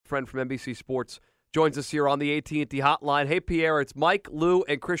friend from NBC Sports, joins us here on the AT&T hotline. Hey, Pierre, it's Mike, Lou,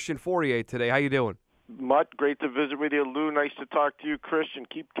 and Christian Fourier today. How you doing? Mutt, great to visit with you. Lou, nice to talk to you. Christian,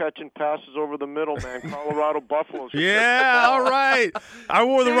 keep catching passes over the middle, man. Colorado Buffaloes. Yeah, all right. I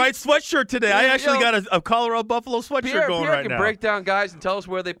wore the right sweatshirt today. I actually got a Colorado Buffalo sweatshirt going Pierre right can now. break down guys and tell us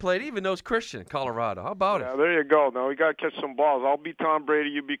where they played. He even knows Christian, Colorado. How about Yeah, it? there you go. Now we got to catch some balls. I'll be Tom Brady.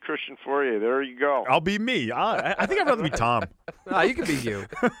 You be Christian Fourier. There you go. I'll be me. I think I'd rather be Tom. You can be you.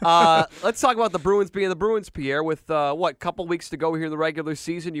 Let's talk about the Bruins being the Bruins, Pierre. With, couple weeks to go here in the regular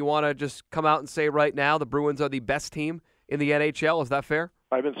season, you want to just come out and say right now the Bruins are the best team in the NHL. Is that fair?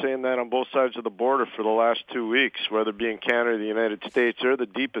 I've been saying that on both sides of the border for the last 2 weeks, whether it be in Canada or the United States. They're the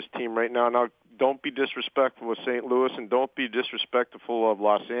deepest team right now. Now, don't be disrespectful of St. Louis and don't be disrespectful of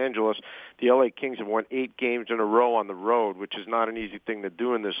Los Angeles. The LA Kings have won 8 games in a row on the road, which is not an easy thing to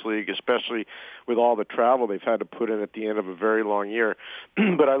do in this league, especially with all the travel they've had to put in at the end of a very long year.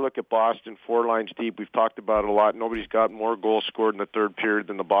 But I look at Boston, 4 lines deep. We've talked about it a lot. Nobody's got more goals scored in the third period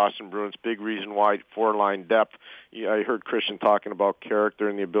than the Boston Bruins. Big reason why 4-line depth. I heard Christian talking about character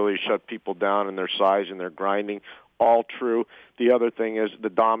and the ability to shut people down and their size and their grinding. All true. The other thing is the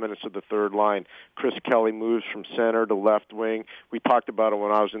dominance of the third line. Chris Kelly moves from center to left wing. We talked about it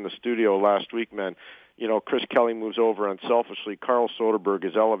when I was in the studio last week, man. You know, Chris Kelly moves over unselfishly. Carl Soderberg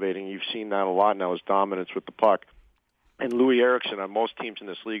is elevating. You've seen that a lot now, his dominance with the puck. And Louis Eriksson on most teams in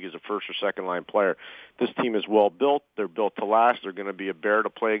this league is a first or second line player. This team is well built. They're built to last. They're going to be a bear to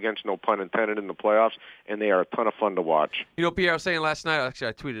play against, no pun intended, in the playoffs, and they are a ton of fun to watch. You know, Pierre, I was saying last night, actually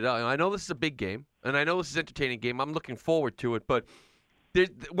I tweeted out, I know this is a big game, and I know this is an entertaining game. I'm looking forward to it, but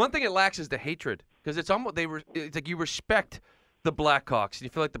one thing it lacks is the hatred, because it's like you respect the Blackhawks, and you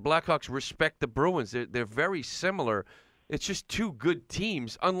feel like the Blackhawks respect the Bruins. They're very similar. It's just two good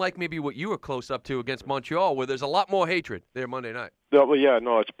teams, unlike maybe what you were close up to against Montreal, where there's a lot more hatred there Monday night. Well, yeah,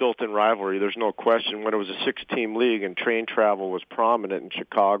 no, it's built-in rivalry. There's no question. When it was a 6-team league and train travel was prominent, and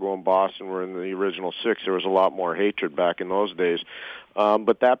Chicago and Boston were in the original 6, there was a lot more hatred back in those days.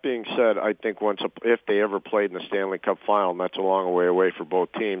 But that being said, I think if they ever played in the Stanley Cup final, and that's a long way away for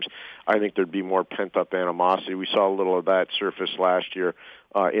both teams, I think there'd be more pent-up animosity. We saw a little of that surface last year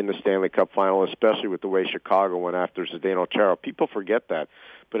in the Stanley Cup final, especially with the way Chicago went after Zdeno Chara. People forget that.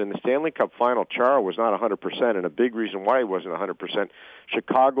 But in the Stanley Cup final, Chara was not 100%, and a big reason why he wasn't 100%,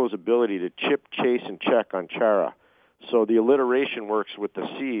 Chicago's ability to chip, chase, and check on Chara. So the alliteration works with the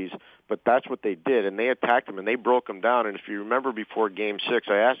C's, but that's what they did, and they attacked him, and they broke him down. And if you remember before Game 6,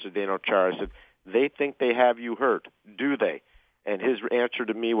 I asked Zdeno Chara, I said, they think they have you hurt. Do they? And his answer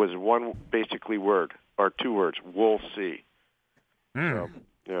to me was one basically word, or 2 words, we'll see. So,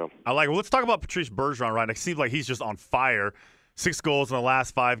 yeah. I like it. Well, let's talk about Patrice Bergeron right now. It seems like he's just on fire. 6 goals in the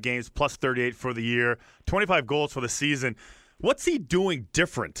last 5 games, plus 38 for the year, 25 goals for the season. What's he doing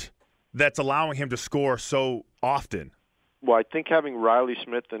different that's allowing him to score so often? Well, I think having Riley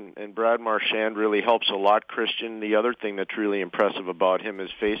Smith and Brad Marchand really helps a lot, Christian. The other thing that's really impressive about him is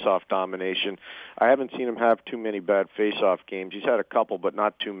face-off domination. I haven't seen him have too many bad face-off games. He's had a couple, but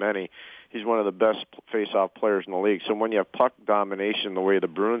not too many. He's one of the best face-off players in the league. So when you have puck domination the way the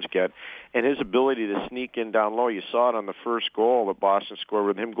Bruins get, and his ability to sneak in down low, you saw it on the first goal that Boston scored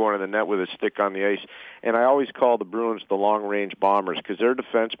with him going to the net with his stick on the ice. And I always call the Bruins the long-range bombers because their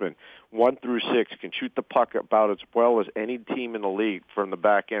defensemen, 1 through 6, can shoot the puck about as well as any team in the league from the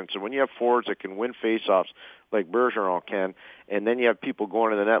back end. So when you have forwards that can win face-offs like Bergeron can, and then you have people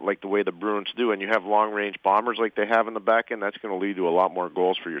going to the net like the way the Bruins do, and you have long-range bombers like they have in the back end, that's going to lead to a lot more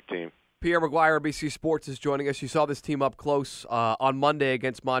goals for your team. Pierre McGuire, NBC Sports, is joining us. You saw this team up close on Monday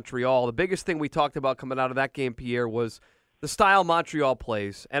against Montreal. The biggest thing we talked about coming out of that game, Pierre, was the style Montreal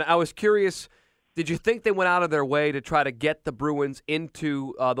plays. And I was curious, did you think they went out of their way to try to get the Bruins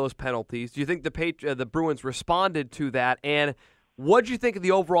into those penalties? Do you think the Bruins responded to that? And what did you think of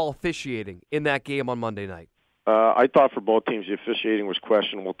the overall officiating in that game on Monday night? I thought for both teams the officiating was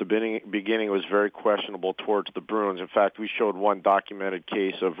questionable. At the beginning, it was very questionable towards the Bruins. In fact, we showed one documented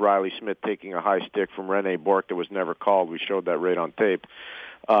case of Riley Smith taking a high stick from René Bourque that was never called. We showed that right on tape.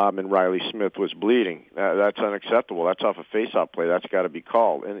 And Riley Smith was bleeding. That's unacceptable. That's off a face-off play. That's got to be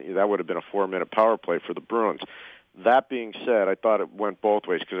called. And that would have been a 4-minute power play for the Bruins. That being said, I thought it went both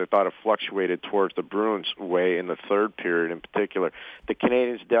ways because I thought it fluctuated towards the Bruins' way in the third period in particular. The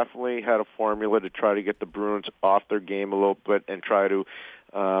Canadians definitely had a formula to try to get the Bruins off their game a little bit and try to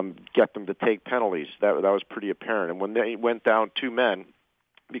get them to take penalties. That was pretty apparent. And when they went down 2 men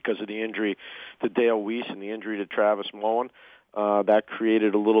because of the injury to Dale Weiss and the injury to Travis Mullen, that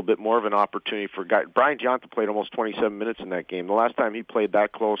created a little bit more of an opportunity for guys. Brian Johnson played almost 27 minutes in that game. The last time he played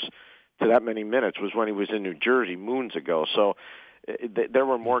that close to that many minutes was when he was in New Jersey moons ago. So there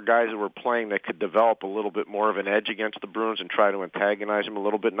were more guys that were playing that could develop a little bit more of an edge against the Bruins and try to antagonize them a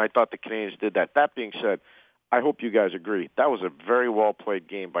little bit, and I thought the Canadians did that. That being said, I hope you guys agree. That was a very well-played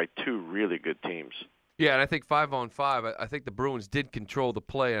game by two really good teams. Yeah, and I think 5-on-5, I think the Bruins did control the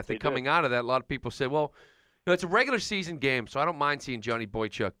play. And I think coming out of that, a lot of people said, well, it's a regular season game, so I don't mind seeing Johnny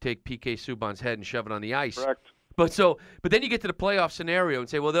Boychuk take P.K. Subban's head and shove it on the ice. Correct. But then you get to the playoff scenario and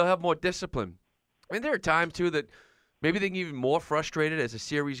say, well, they'll have more discipline. I mean, there are times, too, that maybe they get even more frustrated as the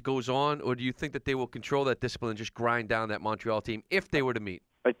series goes on, or do you think that they will control that discipline and just grind down that Montreal team if they were to meet?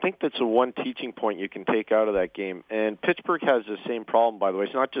 I think that's the one teaching point you can take out of that game. And Pittsburgh has the same problem, by the way.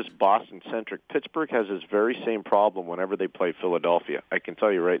 It's not just Boston-centric. Pittsburgh has this very same problem whenever they play Philadelphia. I can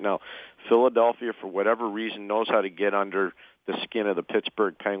tell you right now, Philadelphia, for whatever reason, knows how to get under the skin of the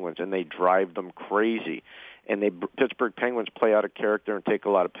Pittsburgh Penguins, and they drive them crazy. And Pittsburgh Penguins play out of character and take a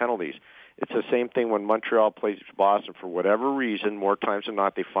lot of penalties. It's the same thing when Montreal plays Boston. For whatever reason, more times than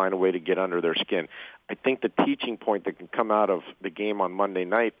not, they find a way to get under their skin. I think the teaching point that can come out of the game on Monday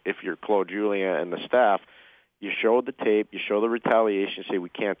night, if you're Claude Julien and the staff, you show the tape, you show the retaliation, say we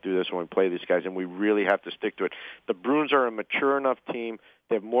can't do this when we play these guys, and we really have to stick to it. The Bruins are a mature enough team.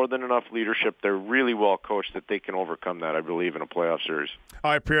 They have more than enough leadership. They're really well coached that they can overcome that, I believe, in a playoff series.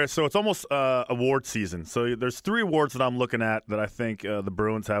 All right, Pierre, so it's almost award season. So there's 3 awards that I'm looking at that I think the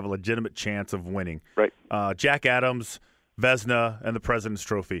Bruins have a legitimate chance of winning. Right. Jack Adams, Vezina, and the President's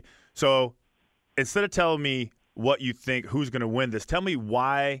Trophy. So instead of telling me what you think, who's going to win this, tell me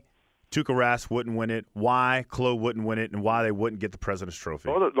why Tuukka Rask wouldn't win it, why Claude wouldn't win it, and why they wouldn't get the President's Trophy.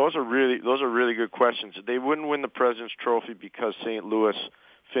 Those are really good questions. They wouldn't win the President's Trophy because St. Louis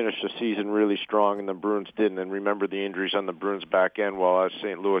finished the season really strong and the Bruins didn't. And remember the injuries on the Bruins back end, while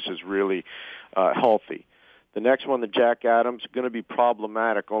St. Louis is really healthy. The next one, the Jack Adams, going to be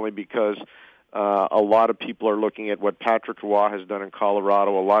problematic only because a lot of people are looking at what Patrick Roy has done in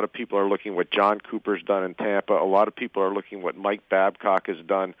Colorado. A lot of people are looking at what John Cooper's done in Tampa. A lot of people are looking at what Mike Babcock has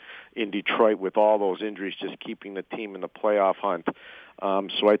done in Detroit with all those injuries, just keeping the team in the playoff hunt.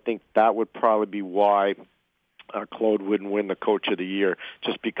 So I think that would probably be why Claude wouldn't win the Coach of the Year,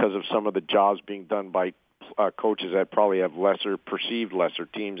 just because of some of the jobs being done by coaches that probably have perceived lesser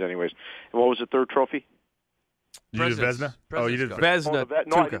teams anyways. And what was the third trophy? You did Vezina? Oh, you did Vezina.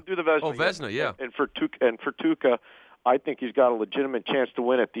 No, I didn't do the Vezina. Oh, Vezina, yeah. And for Tuukka, I think he's got a legitimate chance to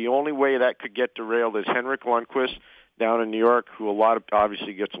win it. The only way that could get derailed is Henrik Lundqvist down in New York, who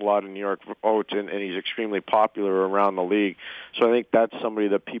obviously gets a lot of New York votes, and he's extremely popular around the league. So I think that's somebody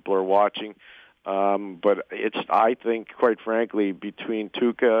that people are watching. But I think, quite frankly, between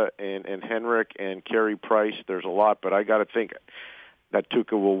Tuukka and Henrik and Carey Price, there's a lot. But I got to think that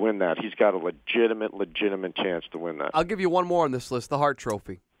Tuukka will win that. He's got a legitimate chance to win that. I'll give you one more on this list, the Hart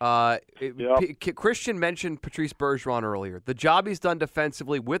Trophy. Christian mentioned Patrice Bergeron earlier. The job he's done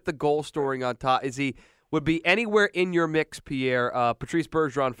defensively with the goal scoring on top, would be anywhere in your mix, Pierre, Patrice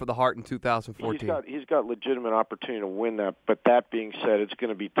Bergeron for the Hart in 2014? He's got legitimate opportunity to win that. But that being said, it's going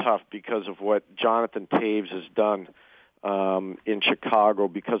to be tough because of what Jonathan Toews has done in Chicago,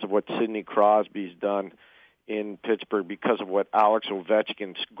 because of what Sidney Crosby's done in Pittsburgh, because of what Alex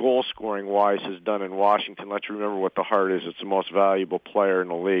Ovechkin, goal-scoring-wise, has done in Washington. Let's remember what the Hart is. It's the most valuable player in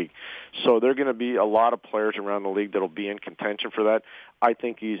the league. So there are going to be a lot of players around the league that will be in contention for that. I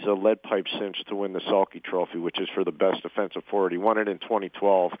think he's a lead pipe cinch to win the Selke Trophy, which is for the best defensive forward. He won it in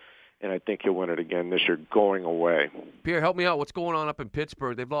 2012, and I think he'll win it again this year going away. Pierre, help me out. What's going on up in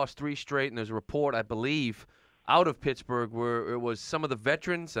Pittsburgh? They've lost 3 straight, and there's a report, I believe, out of Pittsburgh where it was some of the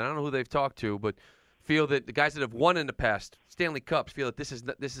veterans, I don't know who they've talked to, but feel that the guys that have won in the past Stanley Cups feel that this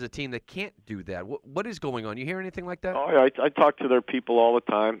is a team that can't do that. What is going on? You hear anything like that? Oh, yeah, I talk to their people all the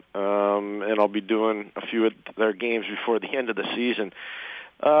time, and I'll be doing a few of their games before the end of the season.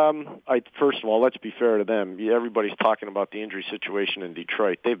 First of all, let's be fair to them. Everybody's talking about the injury situation in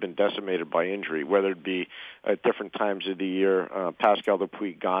Detroit. They've been decimated by injury, whether it be at different times of the year. Pascal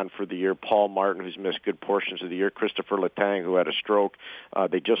Dupuis gone for the year. Paul Martin, who's missed good portions of the year. Christopher Letang, who had a stroke.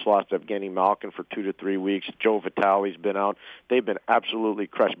 They just lost Evgeny Malkin for 2 to 3 weeks. Joe Vitale's been out. They've been absolutely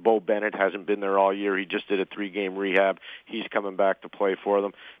crushed. Bo Bennett hasn't been there all year. He just did a 3-game rehab. He's coming back to play for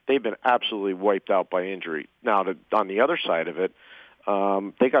them. They've been absolutely wiped out by injury. Now, on the other side of it,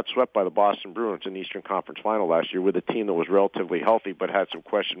 they got swept by the Boston Bruins in the Eastern Conference Final last year with a team that was relatively healthy but had some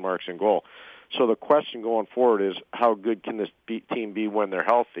question marks in goal. So the question going forward is, how good can this team be when they're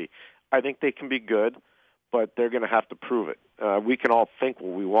healthy? I think they can be good, but they're going to have to prove it. We can all think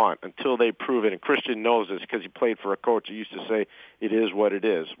what we want until they prove it, and Christian knows this because he played for a coach who used to say, it is what it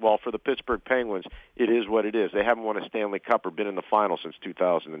is. Well, for the Pittsburgh Penguins, it is what it is. They haven't won a Stanley Cup or been in the final since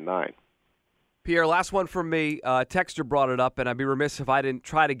 2009. Pierre, last one from me. Texter brought it up, and I'd be remiss if I didn't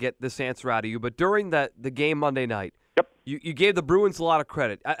try to get this answer out of you. But during the game Monday night, you gave the Bruins a lot of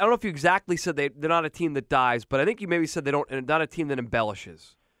credit. I don't know if you exactly said they're not a team that dies, but I think you maybe said they're not a team that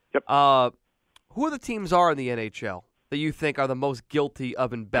embellishes. Yep. Who the teams are in the NHL that you think are the most guilty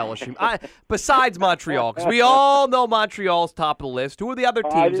of embellishing, besides Montreal? Because we all know Montreal's top of the list. Who are the other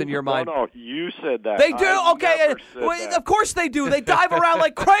teams in your mind? No, you said that. They do? I Okay. never said that. Of course they do. They dive around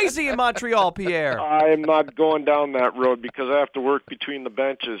like crazy in Montreal, Pierre. I am not going down that road because I have to work between the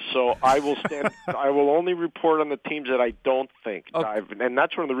benches. So I will stand. I will only report on the teams that I don't think dive, and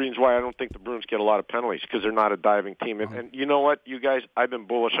that's one of the reasons why I don't think the Bruins get a lot of penalties because they're not a diving team. And you know what, you guys, I've been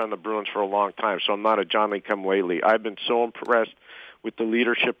bullish on the Bruins for a long time, so I'm not a Johnny come lately. I've been so impressed with the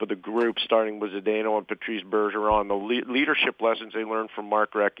leadership of the group, starting with Zdeno and Patrice Bergeron, the leadership lessons they learned from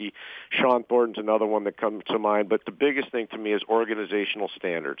Mark Recchi. Sean Thornton's another one that comes to mind. But the biggest thing to me is organizational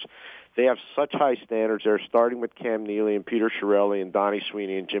standards. They have such high standards there, starting with Cam Neely and Peter Chiarelli and Donnie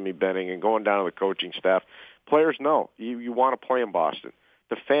Sweeney and Jimmy Benning and going down to the coaching staff. Players know you want to play in Boston.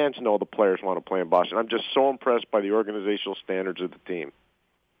 The fans know the players want to play in Boston. I'm just so impressed by the organizational standards of the team.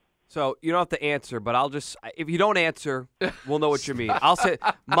 So you don't have to answer, but I'll just – if you don't answer, we'll know what you mean. I'll say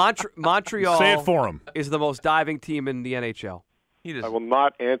Montreal Say it for him. Is the most diving team in the NHL. I will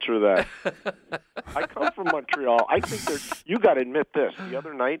not answer that. I come from Montreal. I think you got to admit this. The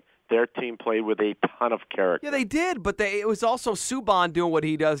other night, their team played with a ton of character. Yeah, they did, but it was also Subban doing what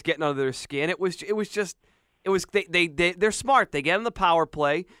he does, getting under their skin. They're smart. They get in the power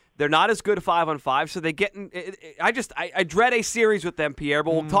play. They're not as good 5-on-5, so they get in. I dread a series with them, Pierre,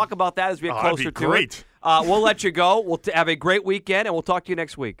 but we'll talk about that as we get closer to it. We'll let you go. We'll have a great weekend, and we'll talk to you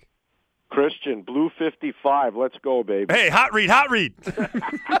next week. Christian, Blue 55. Let's go, baby. Hey, hot read. That's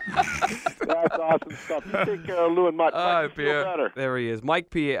awesome stuff. You take care of Lou and Mutt. Mike, feel better. There he is. Pierre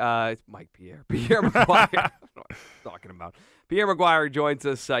McGuire. I don't know what I'm talking about. Pierre McGuire joins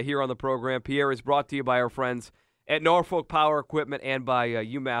us here on the program. Pierre is brought to you by our friends at Norfolk Power Equipment and by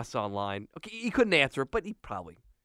UMass Online. Okay, he couldn't answer it, but he probably